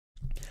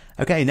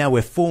Okay, now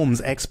we're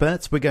forms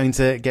experts. We're going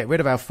to get rid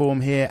of our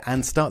form here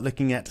and start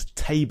looking at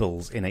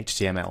tables in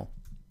HTML.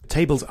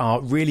 Tables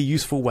are really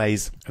useful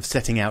ways of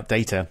setting out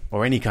data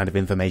or any kind of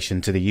information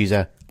to the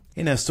user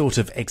in a sort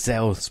of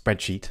Excel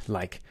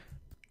spreadsheet-like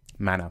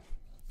manner.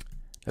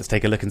 Let's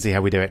take a look and see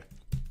how we do it.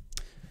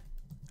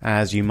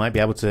 As you might be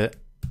able to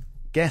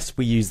guess,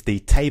 we use the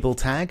table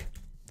tag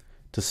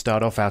to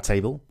start off our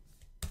table.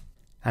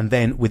 And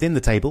then within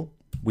the table,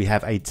 we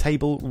have a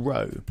table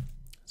row.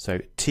 So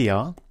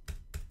tr.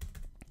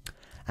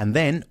 And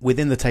then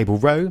within the table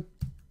row,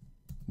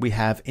 we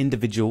have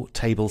individual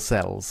table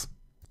cells.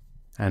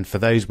 And for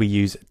those, we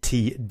use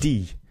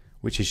TD,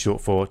 which is short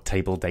for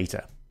table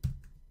data.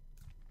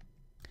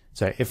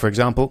 So if, for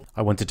example,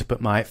 I wanted to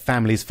put my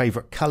family's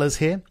favorite colors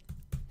here,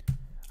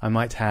 I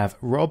might have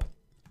Rob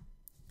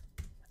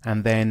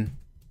and then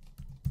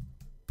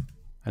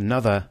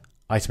another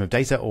item of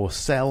data or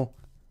cell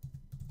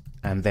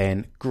and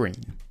then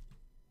green.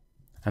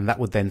 And that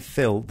would then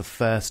fill the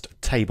first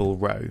table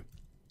row.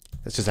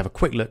 Let's just have a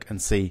quick look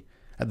and see.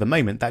 At the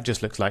moment, that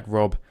just looks like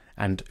Rob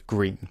and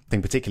green.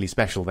 Nothing particularly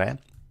special there.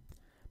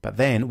 But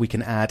then we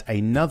can add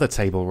another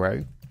table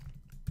row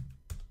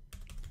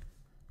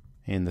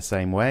in the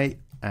same way.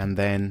 And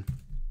then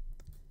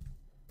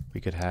we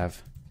could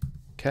have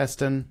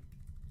Kirsten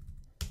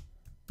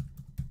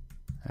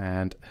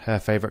and her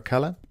favorite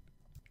color,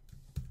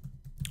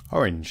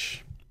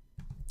 orange.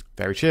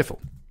 Very cheerful.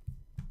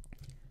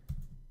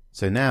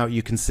 So now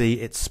you can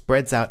see it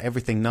spreads out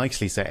everything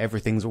nicely, so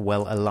everything's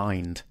well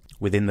aligned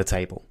within the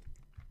table.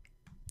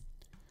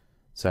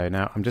 So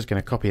now I'm just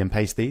going to copy and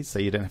paste these so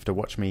you don't have to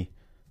watch me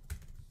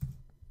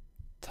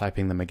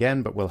typing them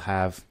again, but we'll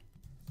have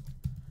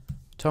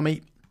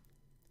Tommy.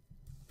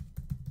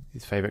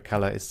 His favorite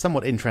color is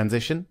somewhat in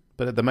transition,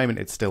 but at the moment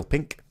it's still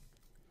pink.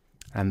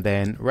 And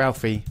then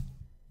Ralphie,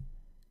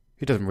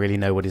 who doesn't really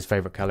know what his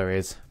favorite color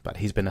is, but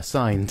he's been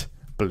assigned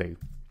blue.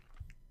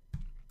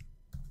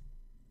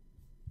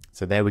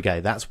 So there we go,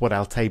 that's what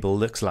our table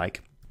looks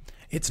like.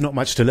 It's not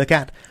much to look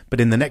at, but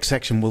in the next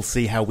section we'll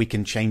see how we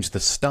can change the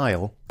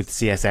style with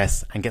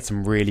CSS and get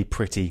some really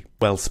pretty,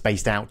 well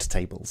spaced out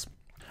tables.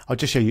 I'll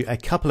just show you a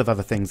couple of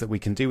other things that we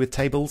can do with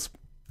tables.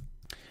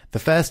 The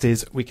first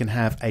is we can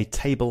have a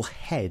table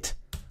head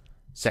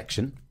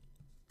section.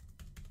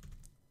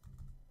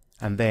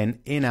 And then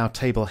in our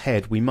table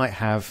head we might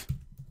have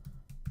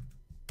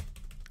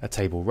a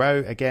table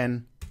row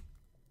again.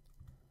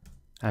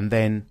 And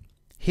then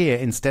here,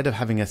 instead of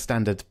having a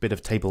standard bit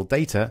of table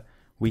data,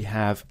 we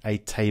have a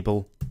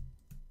table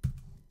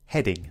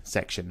heading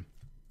section.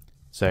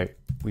 So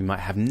we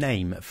might have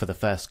name for the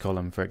first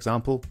column, for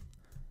example,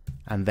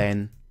 and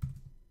then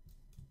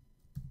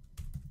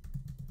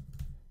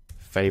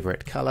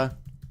favorite color,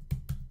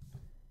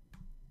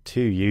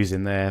 2 U's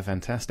in there,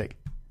 fantastic.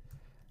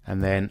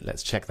 And then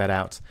let's check that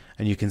out.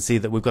 And you can see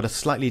that we've got a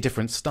slightly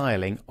different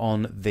styling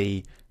on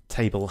the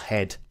table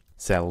head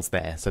cells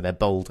there. So they're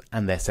bold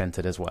and they're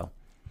centered as well.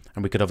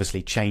 And we could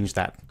obviously change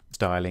that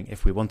styling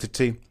if we wanted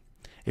to.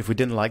 If we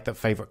didn't like that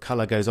favorite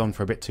color goes on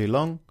for a bit too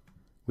long,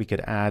 we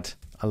could add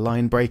a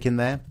line break in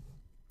there.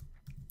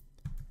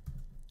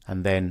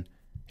 And then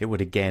it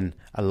would again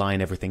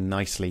align everything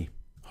nicely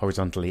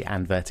horizontally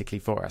and vertically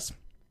for us.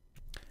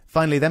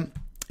 Finally then,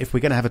 if we're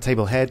going to have a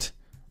table head,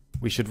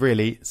 we should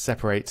really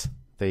separate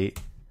the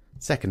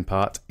second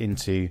part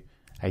into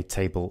a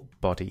table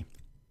body.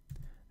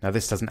 Now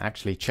this doesn't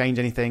actually change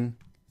anything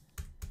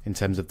in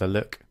terms of the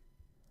look,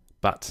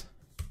 but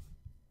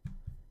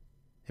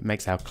it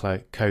makes our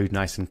code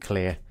nice and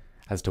clear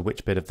as to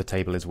which bit of the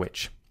table is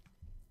which.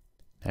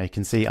 Now you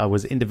can see I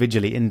was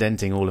individually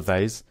indenting all of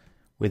those.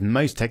 With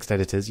most text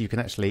editors, you can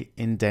actually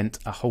indent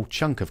a whole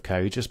chunk of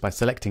code just by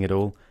selecting it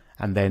all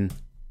and then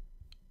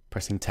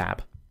pressing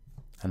tab.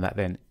 And that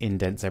then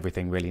indents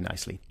everything really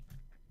nicely.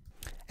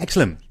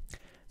 Excellent.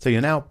 So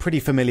you're now pretty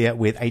familiar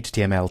with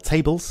HTML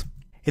tables.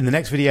 In the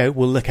next video,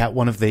 we'll look at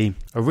one of the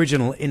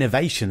original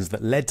innovations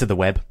that led to the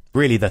web,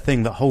 really the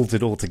thing that holds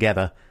it all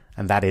together,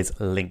 and that is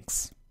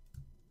links.